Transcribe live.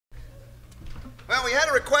Well, we had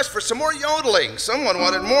a request for some more yodeling. Someone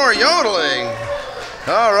wanted more yodeling.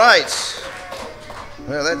 All right.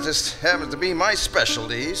 Well, that just happens to be my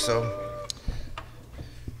specialty, so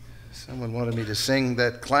someone wanted me to sing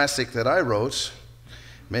that classic that I wrote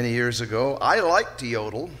many years ago. I like to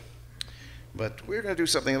yodel, but we're going to do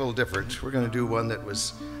something a little different. We're going to do one that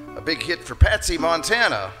was a big hit for Patsy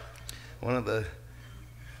Montana, one of the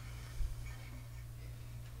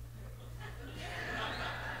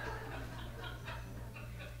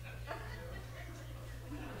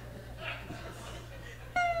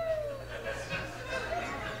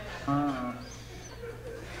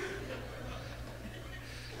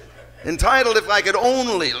entitled If I Could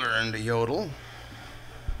Only Learn to Yodel.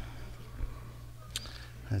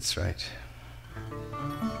 That's right.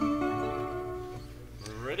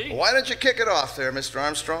 Ready? Why don't you kick it off there, Mr.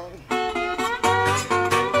 Armstrong?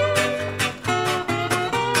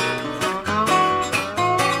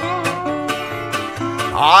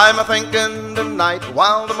 I'm a-thinking tonight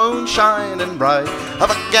while the moon's shining bright of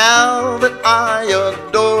a gal that I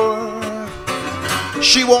adore.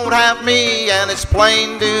 She won't have me, and it's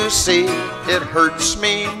plain to see it hurts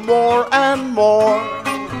me more and more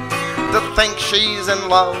to think she's in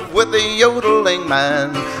love with the yodeling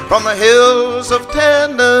man from the hills of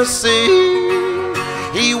Tennessee.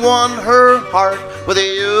 He won her heart with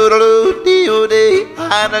a yodel-oo-dee-oo-dee.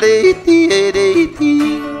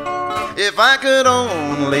 If I could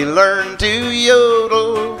only learn to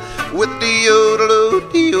yodel with the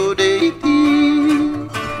yodel-oo-dee-oo-dee.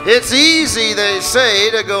 It's easy, they say,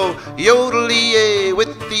 to go yodel-ee-yay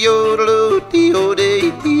with the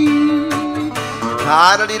yodel-oo-dee-oo-dee-dee.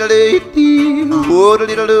 Ha-da-dee-da-dee-dee,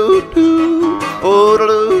 oh-da-dee-da-doo-doo,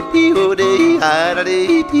 oh-da-doo-dee-oo-dee,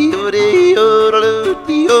 ha-da-dee-dee-oo-dee,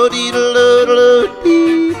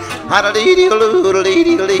 oh-da-doo-dee-oo-dee-da-doo-doo-dee,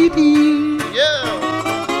 ha-da-dee-dee-oo-dee-dee-dee-dee. Yeah!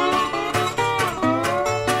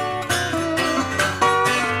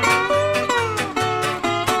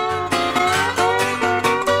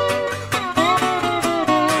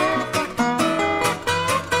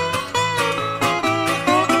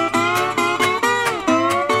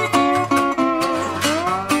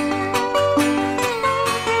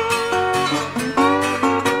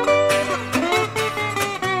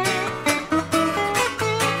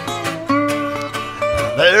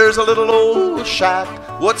 There's a little old shack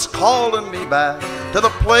what's calling me back to the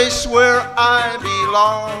place where I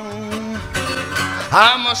belong.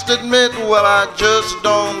 I must admit, well, I just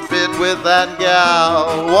don't fit with that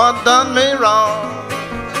gal what done me wrong.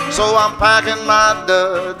 So I'm packing my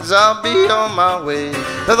duds, I'll be on my way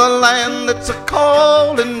to the land that's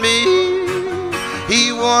a-calling me.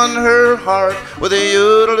 He won her heart with a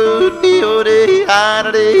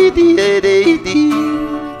yodel-oo-dee-oo-dee-ah-da-dee-dee-dee-dee.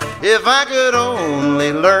 If I could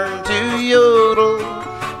only learn to yodel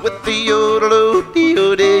with the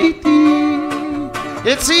yodel-oo-dee-oo-dee-dee.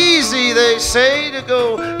 It's easy, they say, to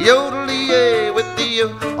go yodel-ee-yay with the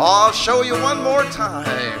yodel. I'll show you one more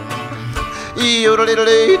time.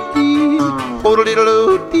 Yodel-ee-dee-dee,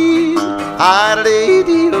 yodel-ee-dee-dee,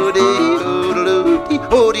 ah-da-dee-dee-oo-dee, yodel-oo-dee,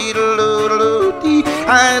 oh-dee-dee-dee-dee,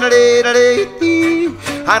 ah-da-dee-dee-dee-dee.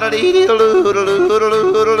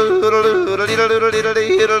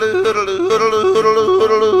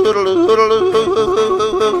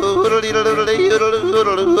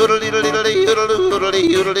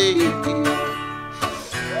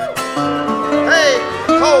 Hey,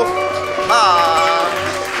 ho, ha.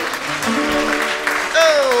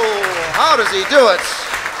 Oh, how does he do it?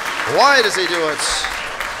 Why does he do it?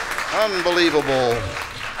 Unbelievable.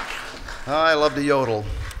 I love to yodel.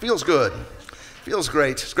 Feels good. Feels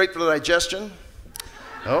great. It's great for the digestion.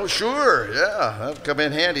 Oh, sure, yeah. That'll come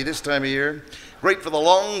in handy this time of year. Great for the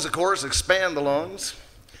lungs, of course, expand the lungs.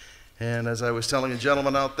 And as I was telling a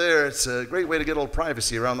gentleman out there, it's a great way to get a little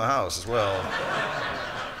privacy around the house as well.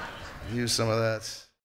 Use some of that.